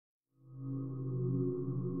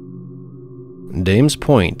Dames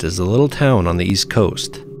Point is a little town on the East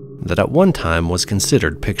Coast that at one time was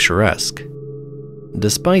considered picturesque.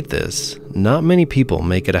 Despite this, not many people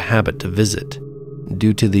make it a habit to visit,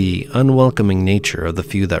 due to the unwelcoming nature of the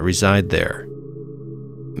few that reside there.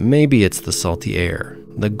 Maybe it's the salty air,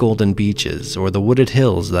 the golden beaches, or the wooded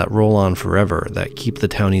hills that roll on forever that keep the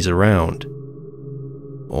townies around.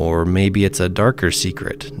 Or maybe it's a darker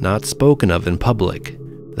secret not spoken of in public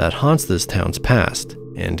that haunts this town's past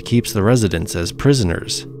and keeps the residents as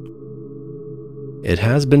prisoners. It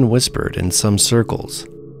has been whispered in some circles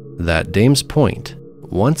that Dames Point,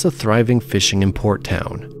 once a thriving fishing and port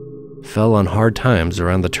town, fell on hard times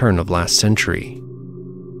around the turn of last century.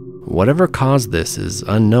 Whatever caused this is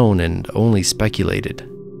unknown and only speculated.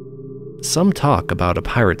 Some talk about a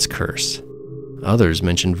pirate's curse. Others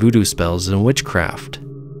mention voodoo spells and witchcraft.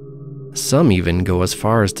 Some even go as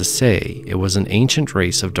far as to say it was an ancient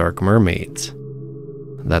race of dark mermaids,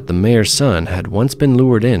 that the mayor's son had once been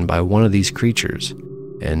lured in by one of these creatures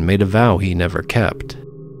and made a vow he never kept.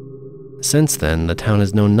 Since then, the town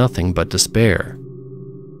has known nothing but despair.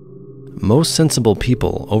 Most sensible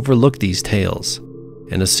people overlook these tales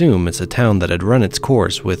and assume it's a town that had run its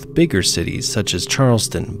course with bigger cities such as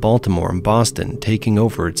Charleston, Baltimore, and Boston taking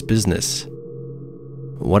over its business.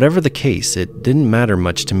 Whatever the case, it didn't matter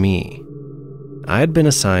much to me. I had been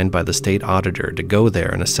assigned by the state auditor to go there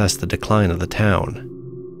and assess the decline of the town.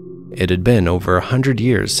 It had been over 100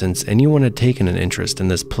 years since anyone had taken an interest in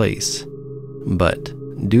this place, but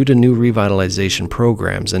due to new revitalization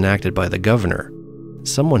programs enacted by the governor,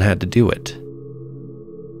 someone had to do it.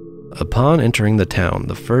 Upon entering the town,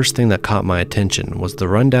 the first thing that caught my attention was the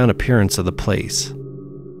rundown appearance of the place.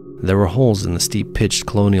 There were holes in the steep-pitched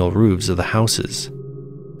colonial roofs of the houses,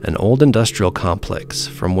 an old industrial complex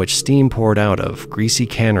from which steam poured out of greasy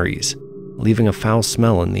canneries, leaving a foul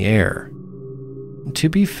smell in the air. To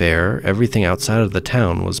be fair, everything outside of the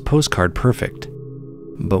town was postcard perfect,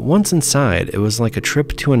 but once inside, it was like a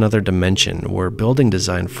trip to another dimension where building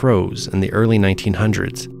design froze in the early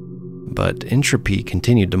 1900s, but entropy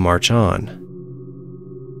continued to march on.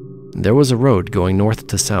 There was a road going north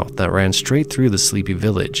to south that ran straight through the sleepy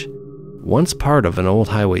village, once part of an old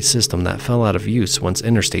highway system that fell out of use once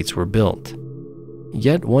interstates were built.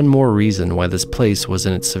 Yet one more reason why this place was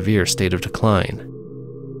in its severe state of decline.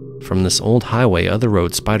 From this old highway, other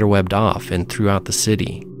roads spiderwebbed off and throughout the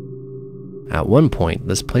city. At one point,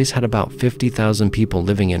 this place had about 50,000 people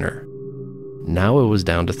living in her. Now it was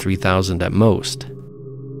down to 3,000 at most.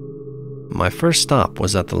 My first stop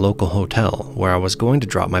was at the local hotel, where I was going to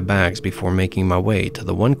drop my bags before making my way to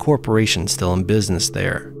the one corporation still in business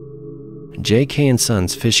there. J.K. &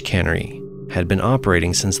 Sons Fish Cannery had been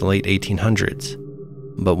operating since the late 1800s.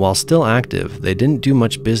 But while still active, they didn't do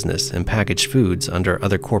much business in packaged foods under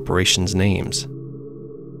other corporations' names.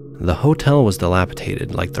 The hotel was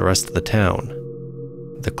dilapidated like the rest of the town.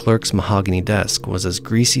 The clerk's mahogany desk was as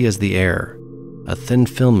greasy as the air. A thin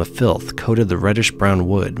film of filth coated the reddish-brown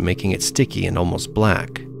wood, making it sticky and almost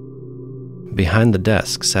black. Behind the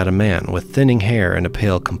desk sat a man with thinning hair and a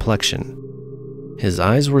pale complexion. His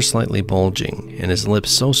eyes were slightly bulging, and his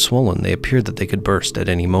lips so swollen they appeared that they could burst at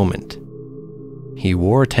any moment. He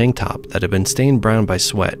wore a tank top that had been stained brown by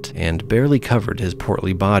sweat and barely covered his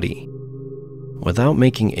portly body. Without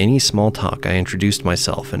making any small talk, I introduced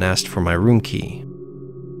myself and asked for my room key.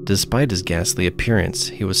 Despite his ghastly appearance,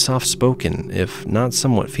 he was soft-spoken, if not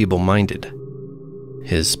somewhat feeble-minded.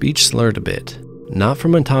 His speech slurred a bit, not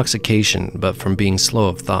from intoxication, but from being slow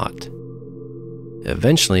of thought.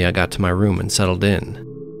 Eventually, I got to my room and settled in.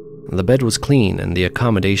 The bed was clean and the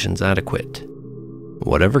accommodations adequate.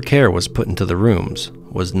 Whatever care was put into the rooms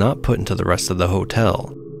was not put into the rest of the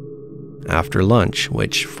hotel. After lunch,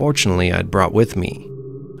 which fortunately I'd brought with me,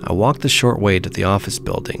 I walked the short way to the office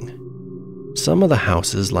building. Some of the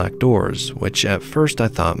houses lacked doors, which at first I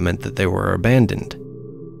thought meant that they were abandoned,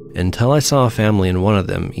 until I saw a family in one of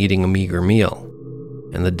them eating a meager meal.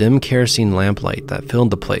 In the dim kerosene lamplight that filled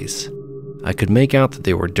the place, I could make out that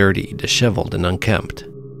they were dirty, disheveled, and unkempt.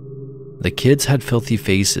 The kids had filthy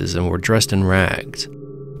faces and were dressed in rags.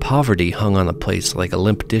 Poverty hung on the place like a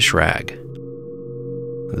limp dish rag.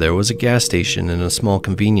 There was a gas station and a small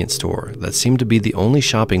convenience store that seemed to be the only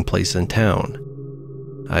shopping place in town.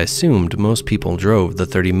 I assumed most people drove the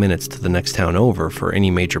 30 minutes to the next town over for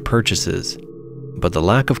any major purchases, but the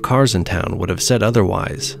lack of cars in town would have said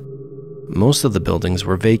otherwise. Most of the buildings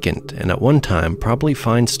were vacant and at one time probably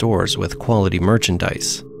fine stores with quality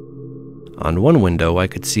merchandise. On one window I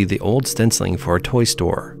could see the old stenciling for a toy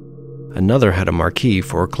store. Another had a marquee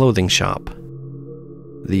for a clothing shop.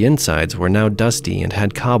 The insides were now dusty and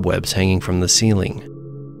had cobwebs hanging from the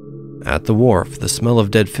ceiling. At the wharf, the smell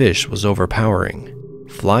of dead fish was overpowering.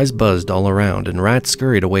 Flies buzzed all around and rats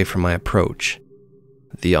scurried away from my approach.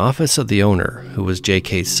 The office of the owner, who was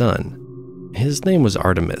JK's son, his name was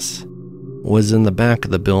Artemis, was in the back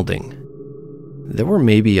of the building. There were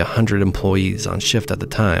maybe 100 employees on shift at the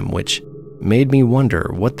time, which made me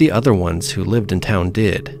wonder what the other ones who lived in town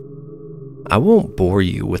did. I won't bore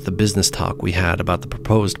you with the business talk we had about the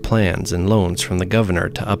proposed plans and loans from the governor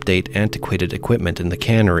to update antiquated equipment in the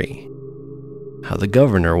cannery. How the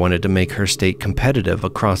governor wanted to make her state competitive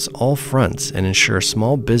across all fronts and ensure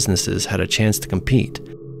small businesses had a chance to compete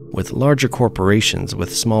with larger corporations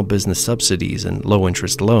with small business subsidies and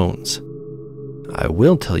low-interest loans. I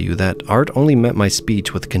will tell you that Art only met my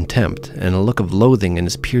speech with contempt and a look of loathing in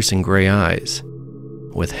his piercing gray eyes.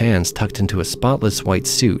 With hands tucked into a spotless white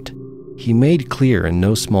suit, he made clear in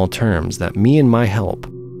no small terms that me and my help,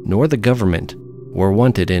 nor the government, were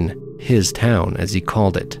wanted in his town, as he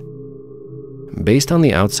called it. Based on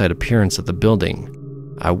the outside appearance of the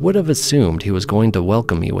building, I would have assumed he was going to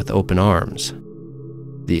welcome me with open arms.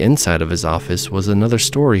 The inside of his office was another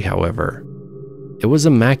story, however. It was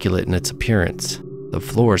immaculate in its appearance, the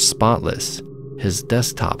floors spotless. His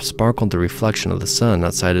desktop sparkled the reflection of the sun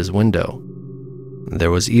outside his window.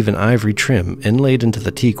 There was even ivory trim inlaid into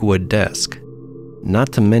the teak wood desk.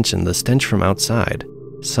 Not to mention the stench from outside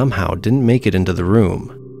somehow didn't make it into the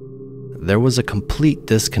room. There was a complete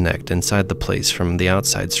disconnect inside the place from the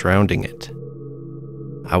outside surrounding it.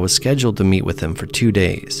 I was scheduled to meet with him for 2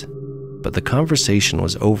 days, but the conversation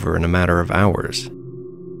was over in a matter of hours.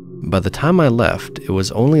 By the time I left, it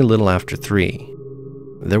was only a little after 3.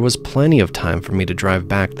 There was plenty of time for me to drive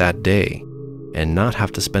back that day and not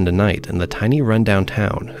have to spend a night in the tiny rundown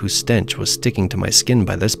town whose stench was sticking to my skin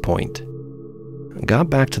by this point.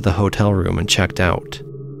 Got back to the hotel room and checked out.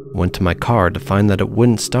 Went to my car to find that it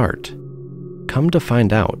wouldn't start. Come to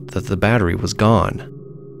find out that the battery was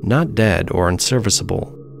gone, not dead or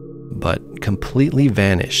unserviceable, but completely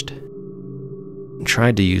vanished.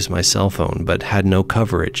 Tried to use my cell phone but had no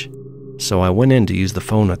coverage, so I went in to use the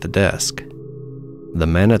phone at the desk. The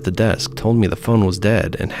man at the desk told me the phone was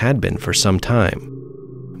dead and had been for some time,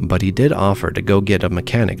 but he did offer to go get a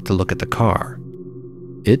mechanic to look at the car.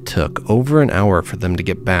 It took over an hour for them to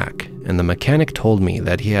get back, and the mechanic told me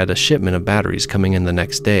that he had a shipment of batteries coming in the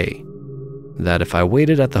next day. That if I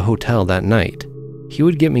waited at the hotel that night, he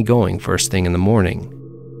would get me going first thing in the morning.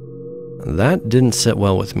 That didn't sit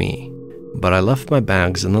well with me, but I left my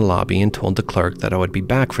bags in the lobby and told the clerk that I would be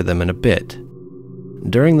back for them in a bit.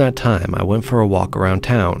 During that time, I went for a walk around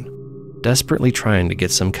town, desperately trying to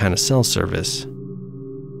get some kind of cell service.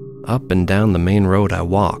 Up and down the main road I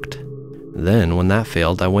walked. Then, when that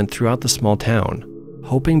failed, I went throughout the small town,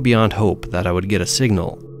 hoping beyond hope that I would get a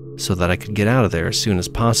signal so that I could get out of there as soon as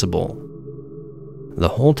possible. The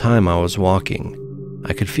whole time I was walking,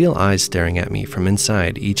 I could feel eyes staring at me from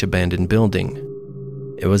inside each abandoned building.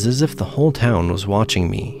 It was as if the whole town was watching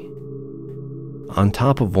me. On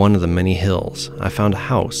top of one of the many hills, I found a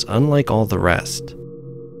house unlike all the rest.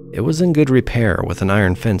 It was in good repair with an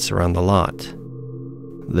iron fence around the lot.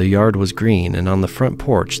 The yard was green, and on the front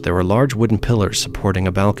porch there were large wooden pillars supporting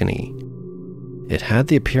a balcony. It had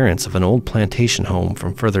the appearance of an old plantation home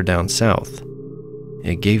from further down south.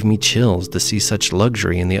 It gave me chills to see such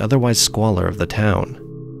luxury in the otherwise squalor of the town.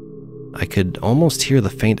 I could almost hear the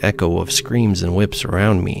faint echo of screams and whips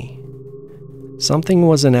around me. Something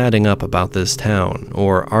wasn't adding up about this town,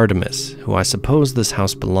 or Artemis, who I suppose this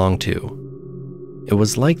house belonged to. It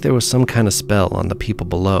was like there was some kind of spell on the people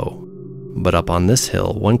below, but up on this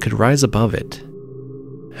hill one could rise above it.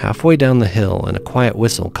 Halfway down the hill, and a quiet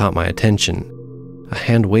whistle caught my attention. A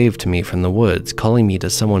hand waved to me from the woods, calling me to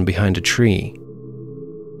someone behind a tree.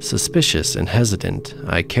 Suspicious and hesitant,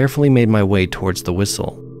 I carefully made my way towards the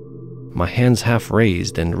whistle, my hands half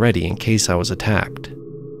raised and ready in case I was attacked.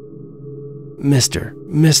 Mister,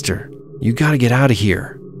 you gotta get out of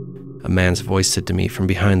here," a man's voice said to me from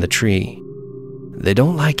behind the tree. "They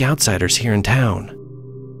don't like outsiders here in town.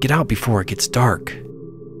 Get out before it gets dark."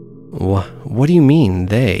 What do you mean,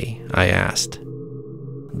 they?" I asked.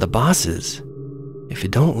 "The bosses. If you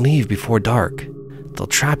don't leave before dark, they'll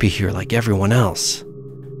trap you here like everyone else,"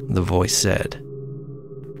 the voice said.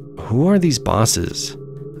 "Who are these bosses?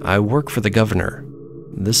 I work for the governor.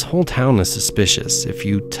 This whole town is suspicious. If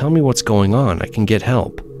you tell me what's going on, I can get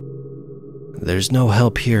help." "There's no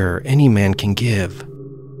help here any man can give.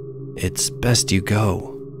 It's best you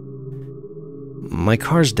go." "My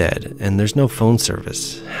car's dead, and there's no phone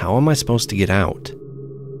service. How am I supposed to get out?"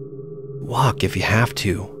 "Walk if you have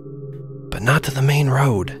to, but not to the main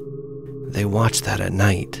road. They watch that at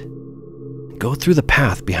night. Go through the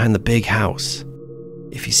path behind the big house.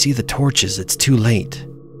 If you see the torches, it's too late.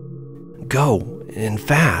 Go, and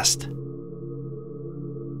fast.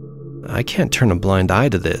 I can't turn a blind eye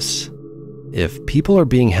to this. If people are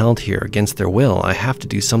being held here against their will, I have to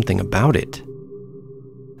do something about it.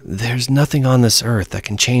 There's nothing on this earth that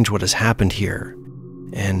can change what has happened here.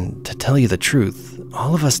 And to tell you the truth,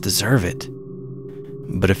 all of us deserve it.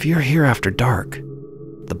 But if you're here after dark,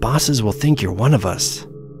 the bosses will think you're one of us.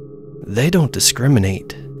 They don't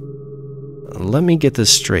discriminate. Let me get this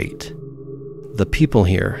straight. The people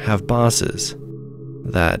here have bosses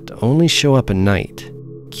that only show up at night,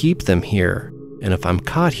 keep them here, and if I'm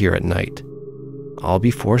caught here at night, I'll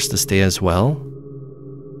be forced to stay as well?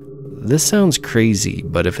 This sounds crazy,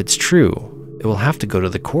 but if it's true, it will have to go to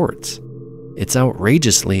the courts. It's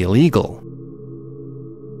outrageously illegal.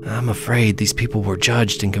 I'm afraid these people were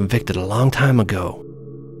judged and convicted a long time ago.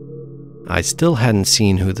 I still hadn't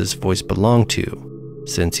seen who this voice belonged to,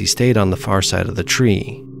 since he stayed on the far side of the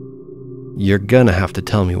tree. You're gonna have to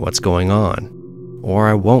tell me what's going on, or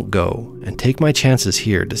I won't go and take my chances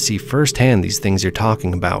here to see firsthand these things you're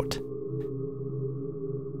talking about.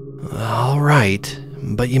 All right,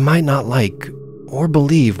 but you might not like or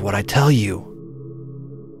believe what I tell you.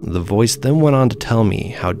 The voice then went on to tell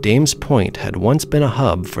me how Dames Point had once been a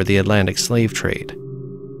hub for the Atlantic slave trade.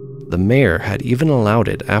 The mayor had even allowed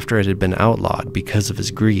it after it had been outlawed because of his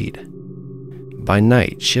greed. By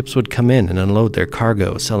night, ships would come in and unload their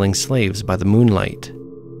cargo selling slaves by the moonlight.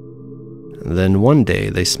 Then one day,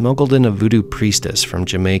 they smuggled in a voodoo priestess from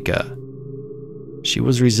Jamaica. She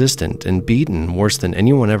was resistant and beaten worse than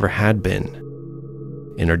anyone ever had been.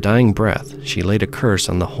 In her dying breath, she laid a curse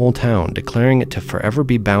on the whole town, declaring it to forever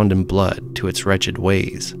be bound in blood to its wretched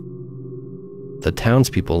ways. The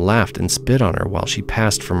townspeople laughed and spit on her while she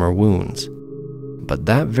passed from her wounds. But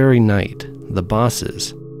that very night, the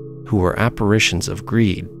bosses, who were apparitions of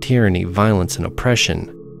greed, tyranny, violence, and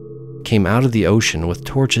oppression, came out of the ocean with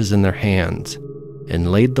torches in their hands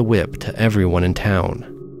and laid the whip to everyone in town.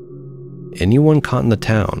 Anyone caught in the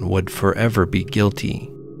town would forever be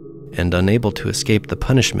guilty and unable to escape the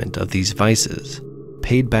punishment of these vices,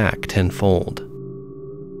 paid back tenfold.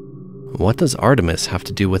 What does Artemis have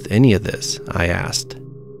to do with any of this? I asked.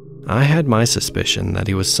 I had my suspicion that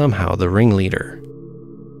he was somehow the ringleader.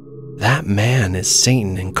 That man is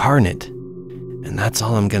Satan incarnate, and that's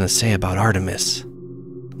all I'm gonna say about Artemis,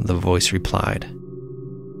 the voice replied.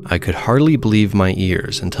 I could hardly believe my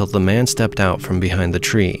ears until the man stepped out from behind the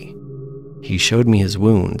tree. He showed me his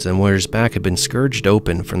wounds and where his back had been scourged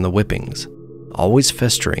open from the whippings, always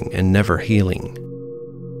festering and never healing.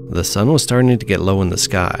 The sun was starting to get low in the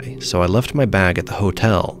sky, so I left my bag at the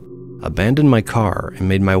hotel, abandoned my car, and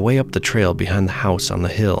made my way up the trail behind the house on the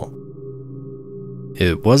hill.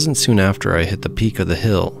 It wasn't soon after I hit the peak of the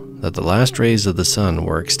hill that the last rays of the sun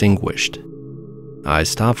were extinguished. I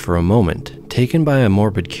stopped for a moment, taken by a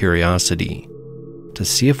morbid curiosity, to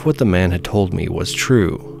see if what the man had told me was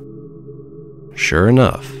true. Sure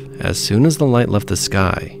enough, as soon as the light left the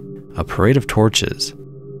sky, a parade of torches,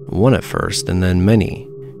 one at first and then many,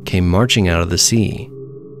 came marching out of the sea.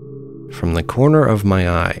 From the corner of my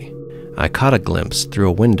eye, I caught a glimpse through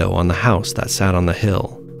a window on the house that sat on the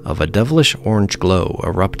hill of a devilish orange glow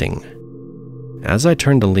erupting. As I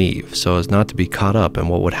turned to leave so as not to be caught up in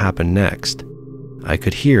what would happen next, I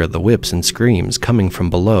could hear the whips and screams coming from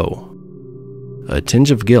below. A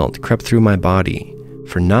tinge of guilt crept through my body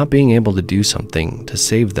for not being able to do something to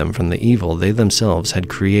save them from the evil they themselves had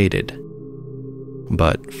created.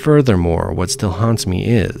 But furthermore, what still haunts me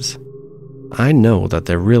is, I know that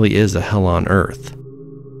there really is a hell on earth,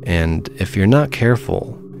 and if you're not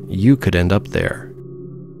careful, you could end up there.